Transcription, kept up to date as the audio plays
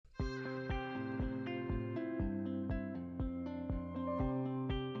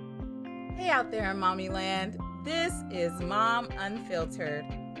Hey out there in Mommy Land, this is Mom Unfiltered.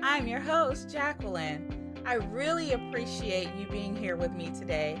 I'm your host, Jacqueline. I really appreciate you being here with me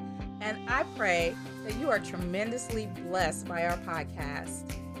today, and I pray that you are tremendously blessed by our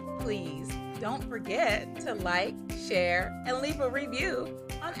podcast. Please don't forget to like, share, and leave a review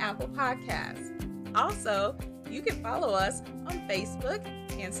on Apple Podcasts. Also, you can follow us on Facebook,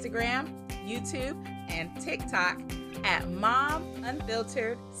 Instagram, YouTube, and TikTok at Mom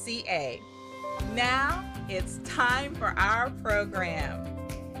Unfiltered CA. Now it's time for our program.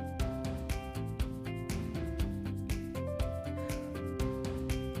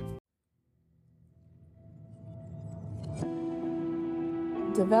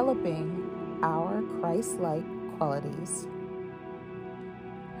 Developing our Christ-like qualities.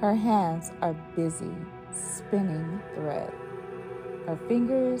 Her hands are busy spinning thread, her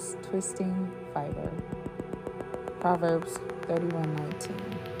fingers twisting fiber. Proverbs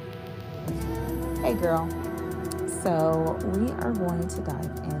 31:19. Hey girl, so we are going to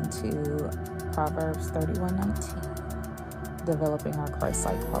dive into Proverbs 31:19, developing our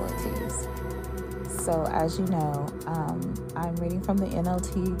Christ-like qualities. So as you know, I'm reading from the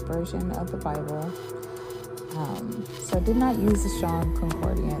NLT version of the Bible. So I did not use the Strong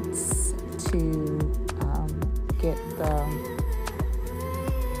Concordance to get the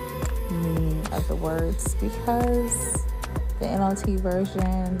meaning of the words because the NLT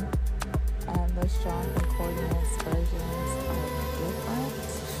version and the Strong Concordance versions are different.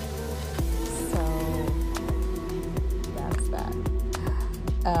 So that's that.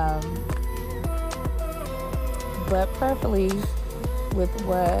 But prayerfully, with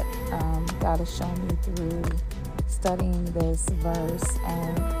what God has shown me through studying this verse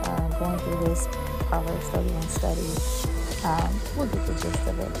and going through this Proverbs 31 study, we'll get the gist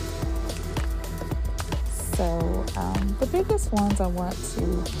of it. So the biggest ones I want to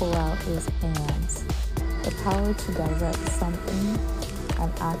pull out is hands. The power to direct something,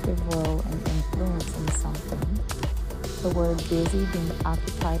 an active role in influencing something. The word busy being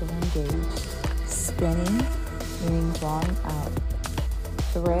occupied or engaged. Spinning, meaning drawing out.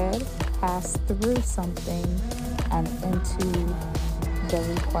 Thread, pass through something and into the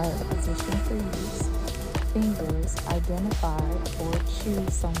required position for use. Fingers, identify or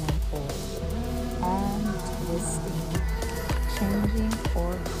choose someone for. And twisting, changing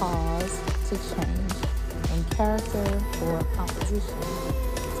or cause to change in character or composition,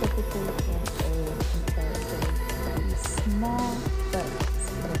 typically in a comparatively small but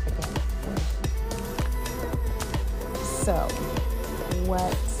significant way. So,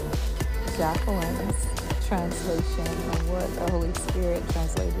 what Jacqueline's translation, or what the Holy Spirit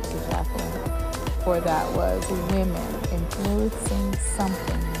translated to Jacqueline for that was women influencing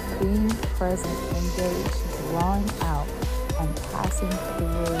something, being present, engaged, drawing out, and passing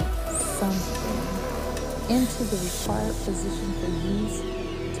through something into the required position for use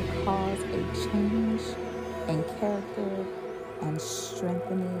to cause a change in character and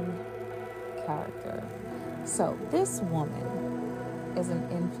strengthening character. So this woman is an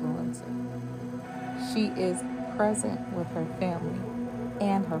influencer. She is present with her family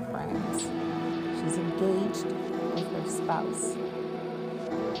and her friends. She's engaged with her spouse.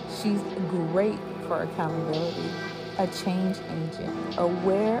 She's great for accountability, a change agent,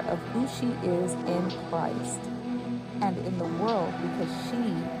 aware of who she is in Christ and in the world because she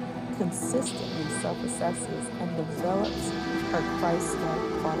consistently self-assesses and develops her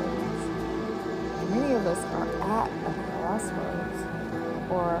Christ-like qualities. Many of us are at a crossroads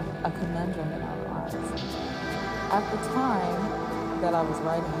or a conundrum in our lives. At the time that I was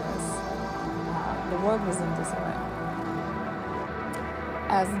writing this, the world was in disarray.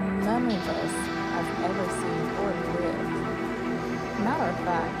 As none of us have ever seen or lived. Matter of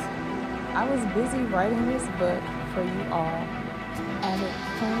fact, I was busy writing this book for you all, and it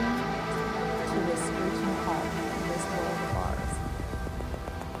came to a screeching halt in this world of ours.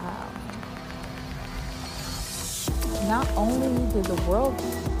 Not only did the world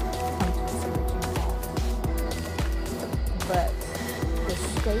come to a screeching halt, but the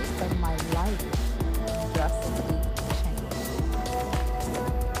state of my life drastically changed.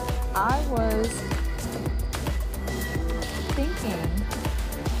 I was thinking,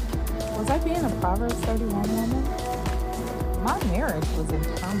 was I being a Proverbs 31 woman? My marriage was in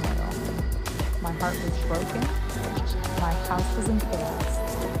turmoil. My heart was broken. My house was in chaos.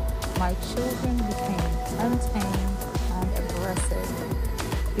 My children became untamed and aggressive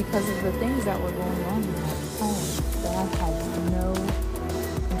because of the things that were going on in my home that I had no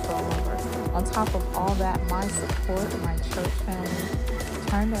control over. On top of all that, my support, my church family,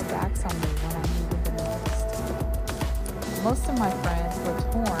 turned their backs on me when I needed them most. Most of my friends were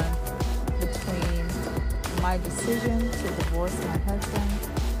torn my decision to divorce my husband,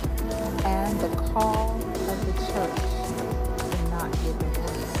 and the call of the church to not get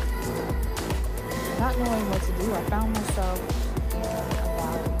divorced. Not knowing what to do, I found myself in a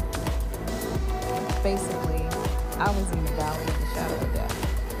valley. Basically, I was in the valley of the shadow of death.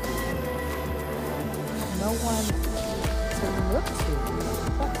 No one to look to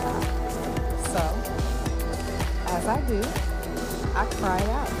but God. So, as I do, I cried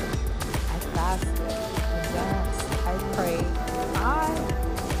out. I fasted. I danced. I prayed. I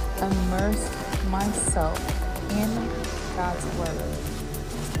immersed myself in God's Word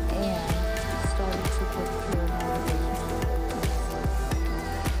and started to prepare my relationship with Christ.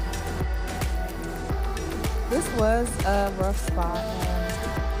 This was a rough spot, and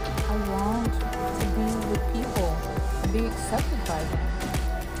I longed to be with people and be accepted by them.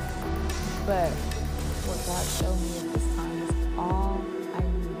 But what God showed me at this time was all I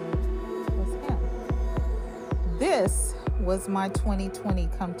needed was Him. This was my 2020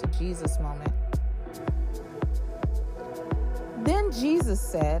 come to Jesus moment. Then Jesus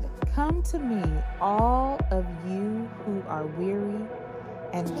said, "Come to me, all of you who are weary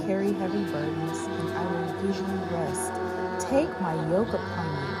and carry heavy burdens, and I will give you rest. Take my yoke upon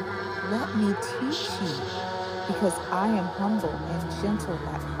you. Let me teach you, because I am humble and gentle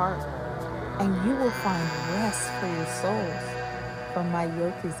at heart, and you will find rest for your souls. For my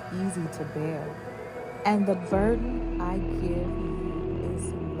yoke is easy to bear, and the burden I give you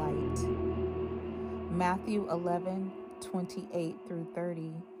is light." Matthew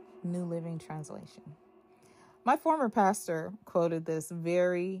 11:28-30, New Living Translation. My former pastor quoted this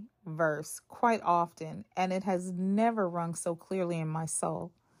very verse quite often, and it has never rung so clearly in my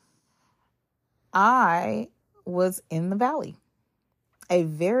soul. I was in the valley, a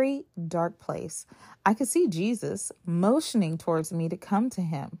very dark place. I could see Jesus motioning towards me to come to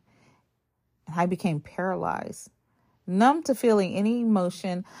Him. I became paralyzed, numb to feeling any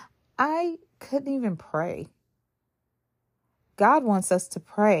emotion. I couldn't even pray. God wants us to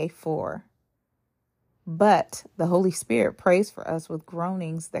pray but the Holy Spirit prays for us with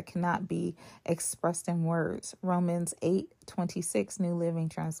groanings that cannot be expressed in words. Romans 8:26, New Living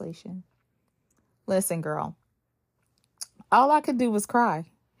Translation. Listen, girl, all I could do was cry.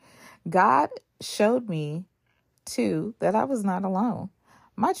 God showed me, too, that I was not alone.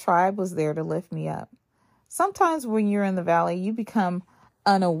 My tribe was there to lift me up. Sometimes when you're in the valley, you become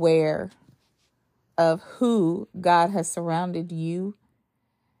unaware of who God has surrounded you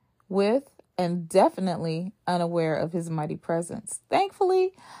with, and definitely unaware of His mighty presence.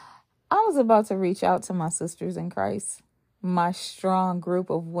 Thankfully, I was about to reach out to my sisters in Christ, my strong group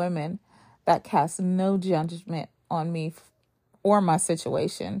of women that cast no judgment on me or my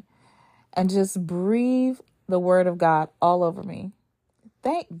situation, and just breathe the word of God all over me.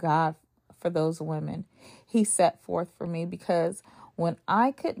 Thank God for those women He set forth for me, because when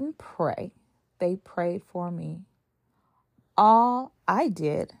I couldn't pray, they prayed for me. All I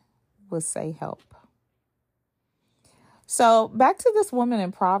did was say help. So back to this woman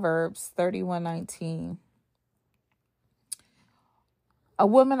in Proverbs 31:19. A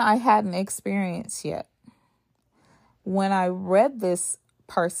woman I hadn't experienced yet. When I read this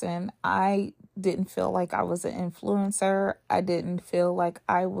person, I didn't feel like I was an influencer. I didn't feel like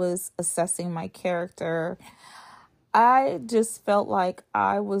I was assessing my character. I just felt like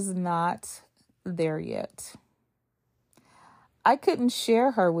I was not there yet. I couldn't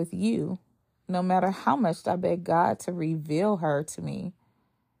share her with you, no matter how much I begged God to reveal her to me,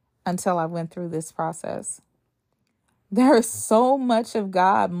 until I went through this process. There is so much of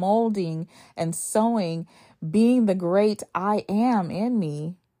God molding and sewing, being the great I am in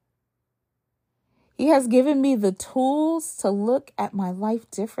me. He has given me the tools to look at my life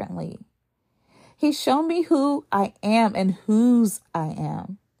differently. He's shown me who I am and whose I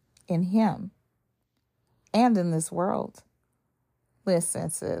am in Him and in this world. Listen,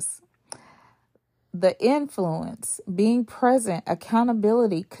 sis. The influence, being present,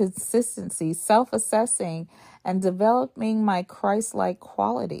 accountability, consistency, self-assessing, and developing my Christ-like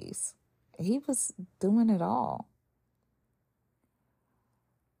qualities. He was doing it all.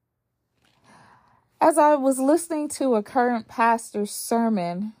 As I was listening to a current pastor's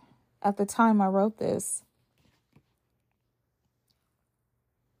sermon at the time I wrote this,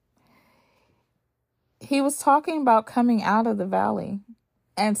 he was talking about coming out of the valley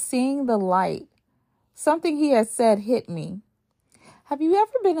and seeing the light. Something he had said hit me. Have you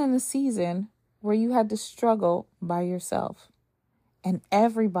ever been in a season where you had to struggle by yourself and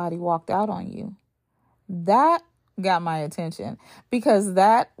everybody walked out on you? That got my attention, because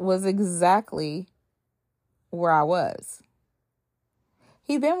that was exactly where I was.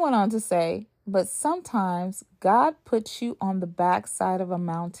 He then went on to say, But sometimes God puts you on the backside of a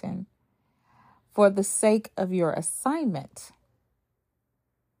mountain for the sake of your assignment.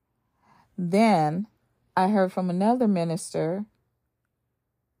 Then I heard from another minister,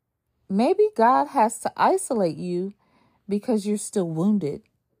 maybe God has to isolate you because you're still wounded.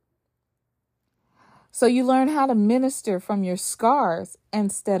 So you learn how to minister from your scars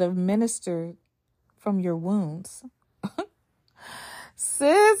instead of minister from your wounds.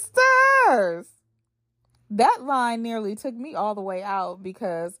 Sisters, that line nearly took me all the way out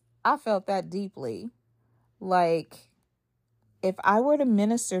because I felt that deeply. Like, if I were to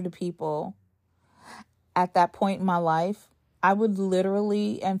minister to people at that point in my life, I would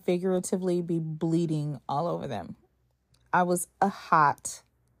literally and figuratively be bleeding all over them. I was a hot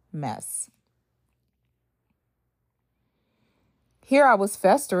mess. Here I was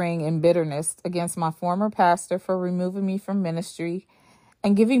festering in bitterness against my former pastor for removing me from ministry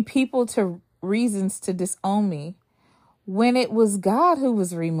and giving people to reasons to disown me when it was God who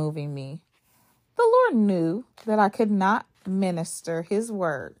was removing me. The Lord knew that I could not minister his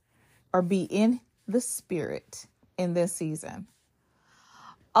word or be in the spirit in this season.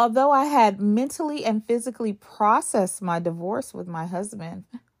 Although I had mentally and physically processed my divorce with my husband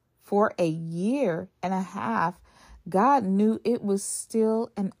for a year and a half, God knew it was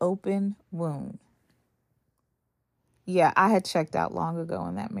still an open wound. Yeah, I had checked out long ago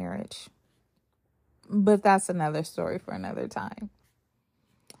in that marriage. But that's another story for another time.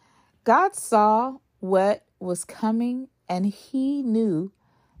 God saw what was coming, and he knew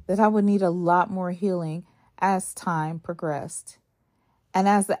that I would need a lot more healing as time progressed. And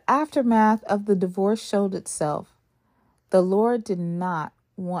as the aftermath of the divorce showed itself, the Lord did not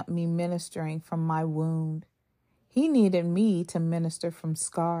want me ministering from my wound. He needed me to minister from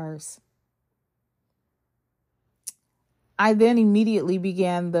scars. I then immediately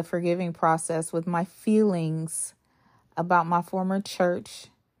began the forgiving process with my feelings about my former church.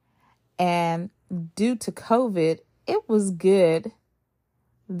 And due to COVID, it was good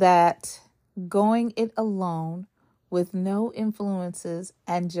that going it alone with no influences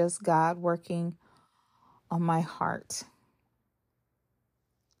and just God working on my heart.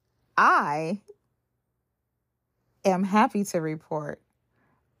 I am happy to report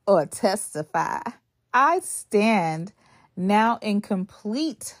or testify. I stand now in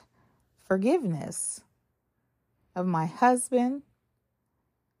complete forgiveness of my husband,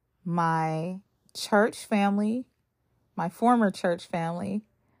 my church family, my former church family,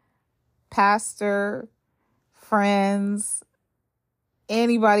 pastor, friends,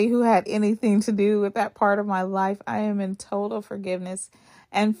 anybody who had anything to do with that part of my life. I am in total forgiveness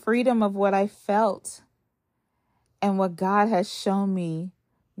and freedom of what I felt and what God has shown me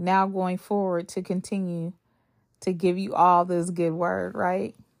now going forward to continue to give you all this good word,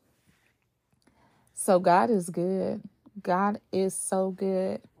 right? So God is good. God is so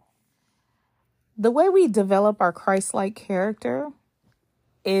good. The way we develop our Christ-like character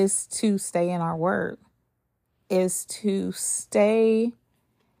is to stay in our word, is to stay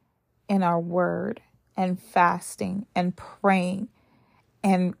in our word and fasting and praying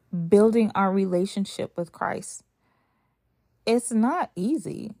and building our relationship with Christ. It's not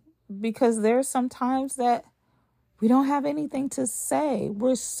easy because there's some times that we don't have anything to say.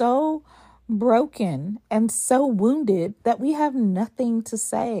 We're so broken and so wounded that we have nothing to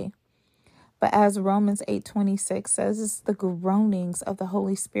say. But as Romans 8:26 says, it's the groanings of the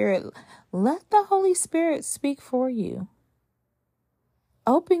Holy Spirit. Let the Holy Spirit speak for you.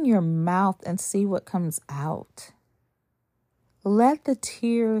 Open your mouth and see what comes out. Let the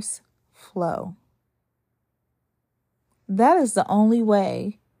tears flow. That is the only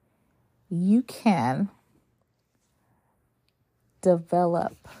way you can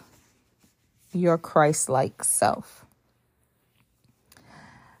develop your Christ-like self.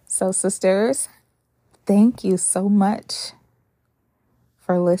 So, sisters, thank you so much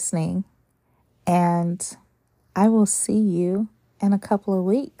for listening. And I will see you in a couple of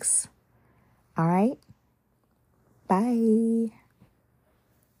weeks. All right? Bye.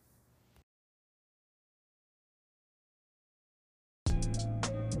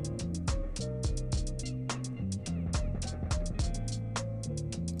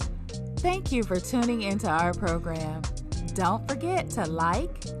 Thank you for tuning into our program. Don't forget to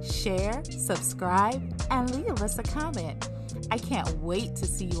like, share, subscribe, and leave us a comment. I can't wait to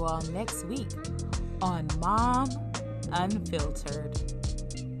see you all next week on Mom Unfiltered.